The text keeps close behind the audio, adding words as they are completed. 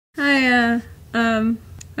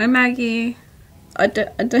I'm Maggie. I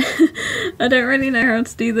don't really know how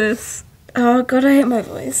to do this. Oh god, I hate my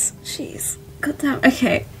voice. Jeez. God damn.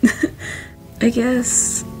 Okay. I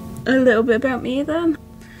guess a little bit about me then.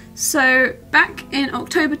 So, back in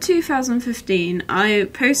October 2015, I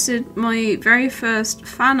posted my very first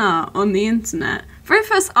fan art on the internet. Very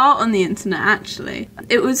first art on the internet, actually.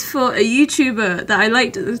 It was for a YouTuber that I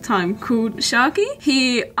liked at the time called Sharky.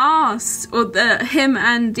 He asked, or him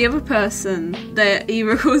and the other person that he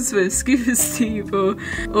records with, Scuba Steve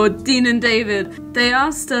or Dean and David, they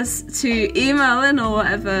asked us to email in or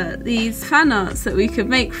whatever these fan arts that we could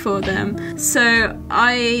make for them. So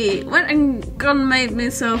I went and made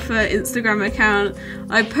myself an Instagram account.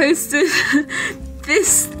 I posted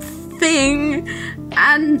this thing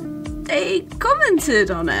and they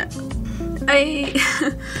commented on it.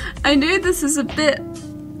 I knew this is a bit,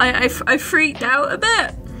 I freaked out a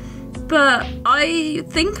bit, but I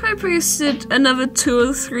think I posted another 2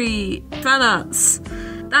 or 3 fan arts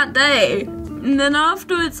that day, and then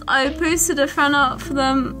afterwards I posted a fan art for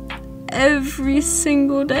them every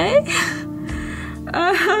single day.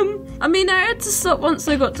 I mean, I had to stop once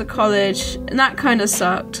I got to college, and that kind of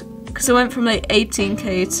sucked. Because I went from like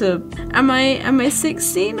 18k to, am I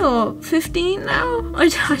 16 or 15 now? I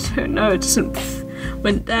don't know, it just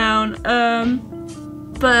went down.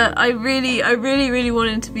 But I really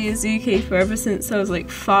wanted to be a zookeeper ever since I was like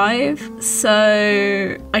 5.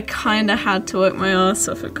 So I kind of had to work my ass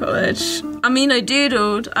off at college. I mean, I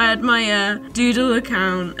doodled. I had my doodle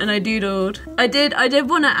account and I doodled. I did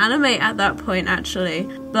want to animate at that point actually,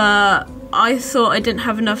 but I thought I didn't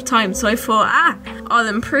have enough time, so I thought, I'll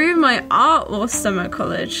improve my art whilst I'm at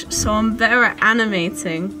college, so I'm better at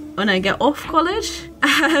animating when I get off college.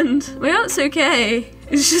 And my art's okay,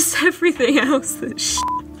 it's just everything else that's shit.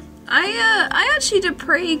 I actually did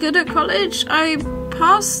pretty good at college. I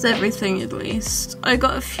passed everything at least. I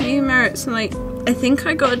got a few merits and like, I think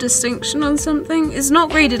I got a distinction on something. It's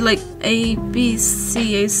not graded like A, B,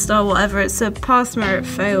 C, A star, whatever. It's a pass, merit,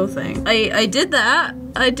 fail thing. I did that.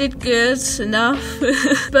 I did good enough.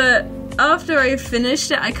 But after I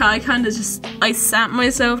finished it, I kind of just, I sat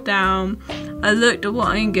myself down. I looked at what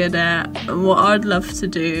I'm good at and what I'd love to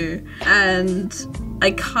do. And I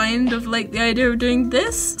kind of like the idea of doing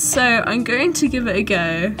this, so I'm going to give it a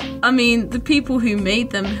go. I mean, the people who made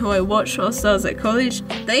them, who I watched whilst I was at college,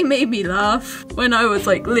 they made me laugh when I was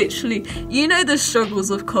like literally, you know the struggles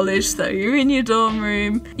of college though. You're in your dorm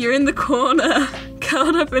room, you're in the corner,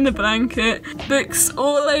 curled up in a blanket, books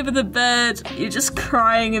all over the bed, you're just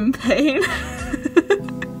crying in pain.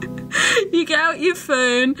 You get out your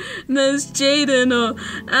phone and there's Jaden or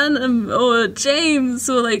Anna or James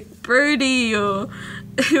or like Brody or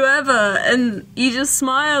whoever, and you just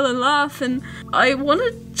smile and laugh, and I want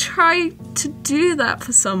to try to do that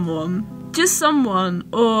for someone. Just someone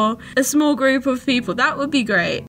or a small group of people. That would be great.